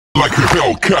like a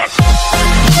Hellcat.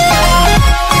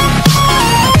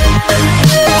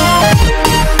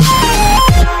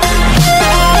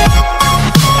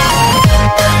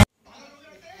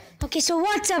 Okay, so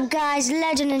what's up guys,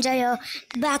 Legend Ninja here,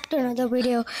 back to another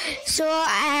video. So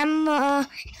I am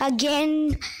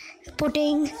again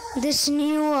putting this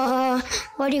new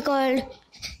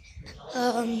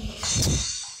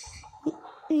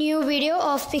new video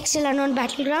of Pixel Unknown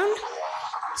Battleground.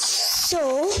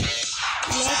 So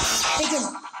let's begin.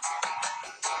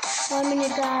 1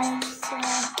 minute guys.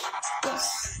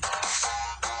 Yes.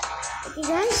 Okay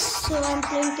guys, so I'm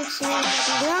playing Pixel Unknown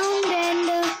Battleground and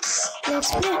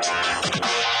let's play.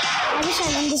 I wish I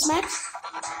won this match.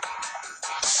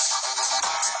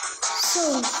 So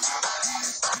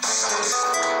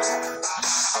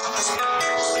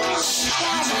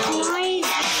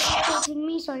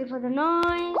noise. Sorry for the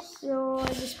noise. So I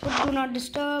just put do not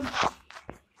disturb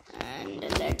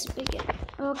and let's begin.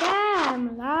 Okay, I'm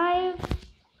alive.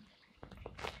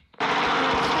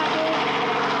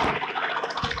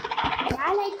 I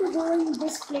like to go in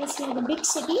this place here, the big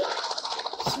city.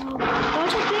 So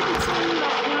don't you play Pixel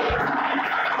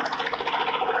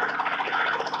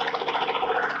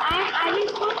I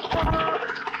will put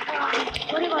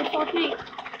what do you call Fortnite.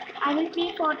 I will play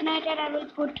Fortnite and I will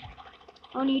put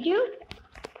on YouTube.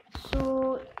 So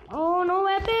oh, no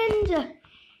weapons.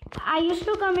 I used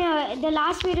to come here. The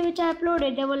last video which I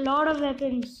uploaded, there were a lot of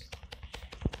weapons.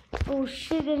 Oh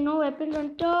shit, there's no weapons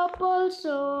on top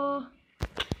also.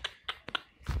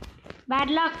 Bad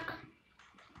luck.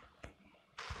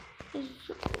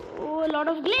 Oh, a lot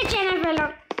of glitch and I fell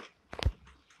out.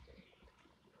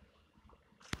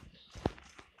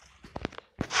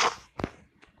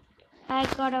 I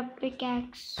got a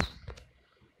pickaxe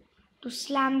to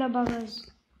slam the buggers.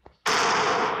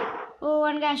 Oh,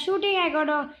 one guy shooting. I got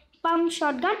a pump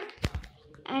shotgun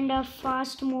and a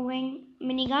fast moving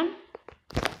minigun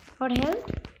for health.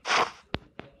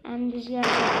 And this guy.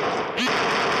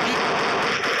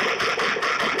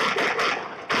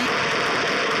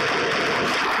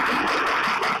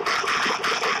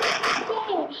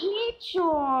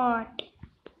 Headshot.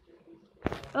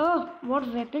 Oh, what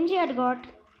weapons he had got?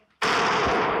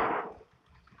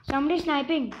 Somebody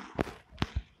sniping.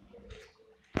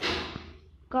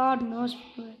 God knows.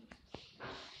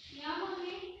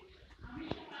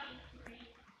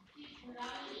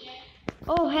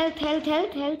 Oh, health.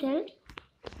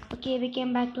 Okay, we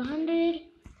came back to 100.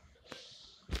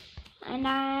 And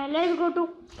let's go to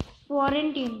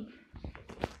quarantine.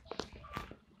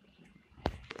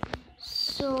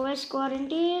 So where's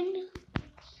quarantine?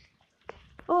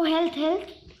 Oh, health.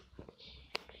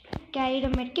 Carried a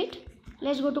medkit.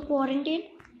 Let's go to quarantine.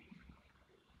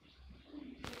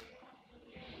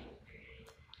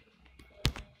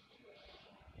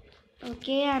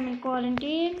 Okay, I'm in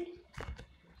quarantine.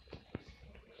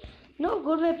 No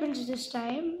good weapons this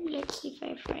time. Let's see if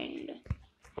I find.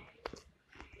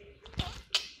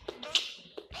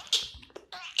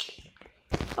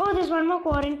 Oh, there's one more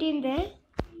quarantine there.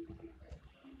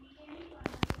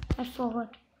 I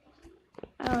forgot.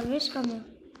 I always come here.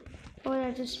 Oh,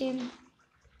 that's the same.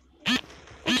 Oh,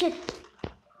 shit.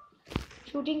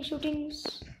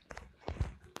 Shootings.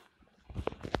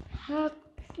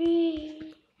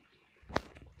 Happy.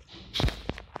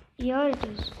 Here it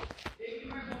is.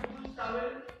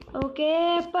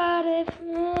 Okay, perfect.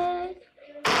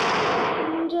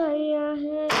 Jaya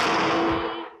hai.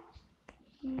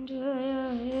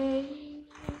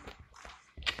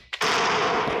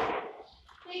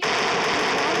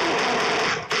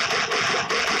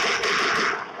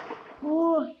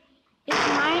 Oh, it's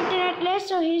my internet less,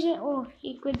 so he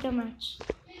quit the match.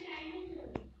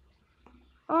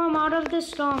 Oh, I'm out of the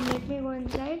storm. Let me go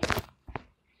inside.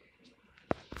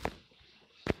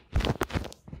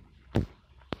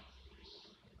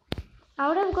 I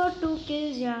would have got 2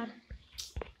 kills, yaar.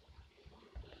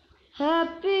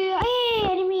 Happy. Hey,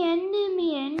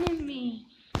 enemy.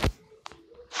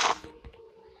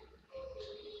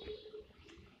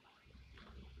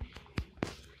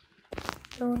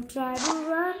 Don't try to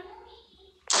run.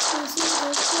 This is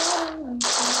the challenge.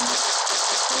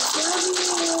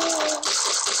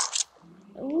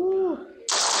 Ooh.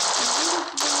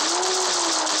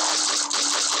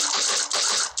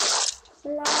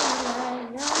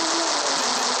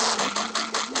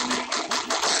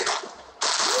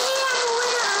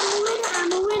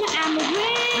 I'm a winner.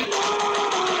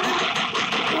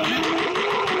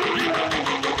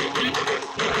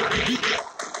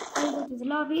 I'll go to the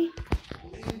lobby.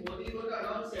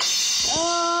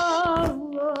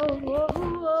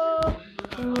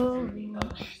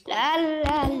 La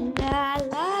la la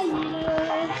la la.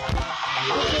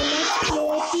 Okay, let's play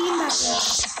team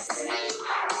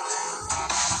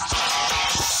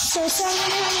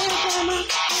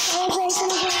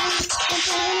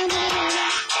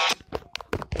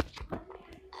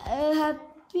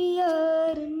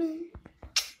Happier me,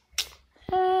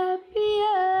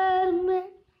 happier me.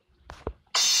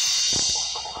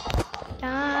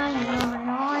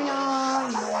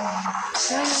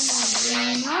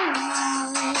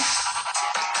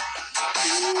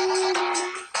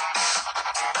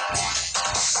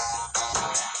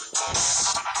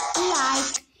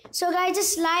 So guys,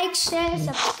 just like, share,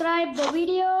 subscribe the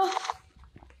video,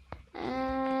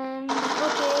 and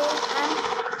okay, and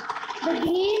the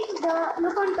green,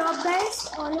 look on top guys,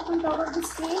 or look on top of the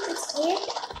screen, it's 8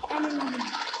 and 11.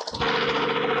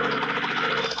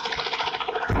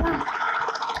 Yeah.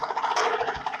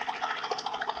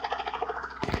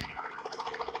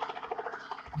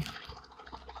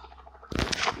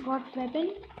 Got weapon.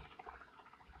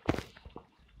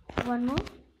 One more.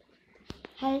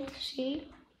 Health shield.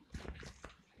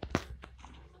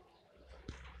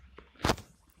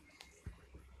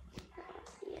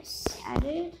 Yes,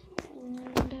 added.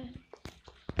 And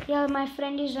here my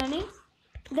friend is running.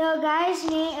 The guys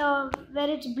where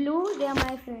it's blue, they are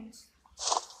my friends.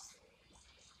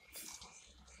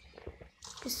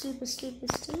 Pistol, pistol,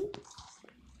 pistol.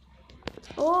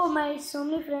 Oh, so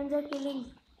many friends are killing.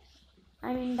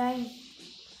 I mean dying.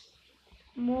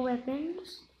 More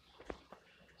weapons.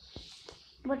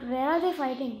 But where are they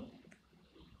fighting?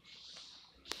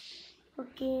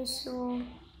 Okay, so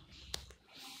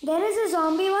there is a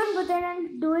zombie one, but then I'll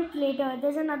do it later.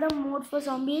 There's another mode for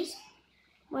zombies,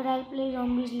 but I'll play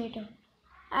zombies later.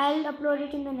 I'll upload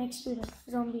it in the next video.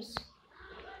 Zombies.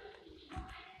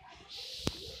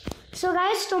 So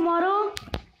guys, tomorrow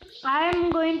I am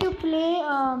going to play.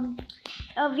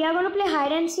 We are going to play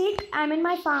hide and seek. I'm in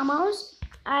my farmhouse.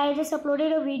 I just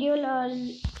uploaded a video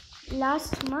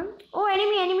last month. Oh,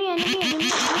 enemy.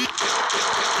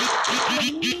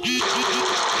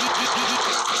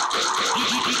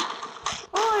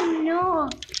 Oh no,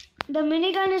 the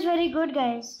minigun is very good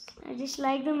guys. I just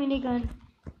like the minigun.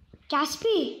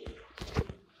 Caspi.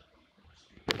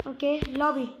 Okay,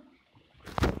 lobby.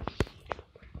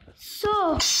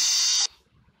 So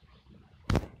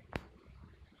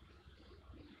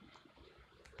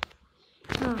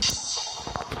and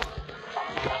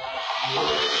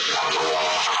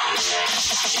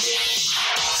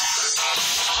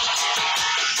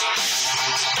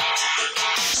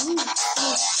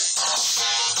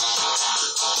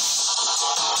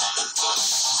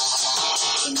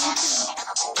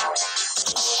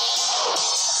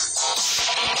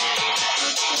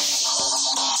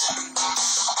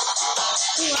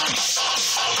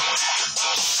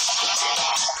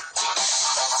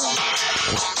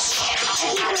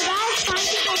please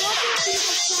click the bell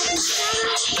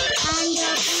button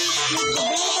and the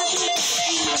next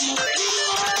video.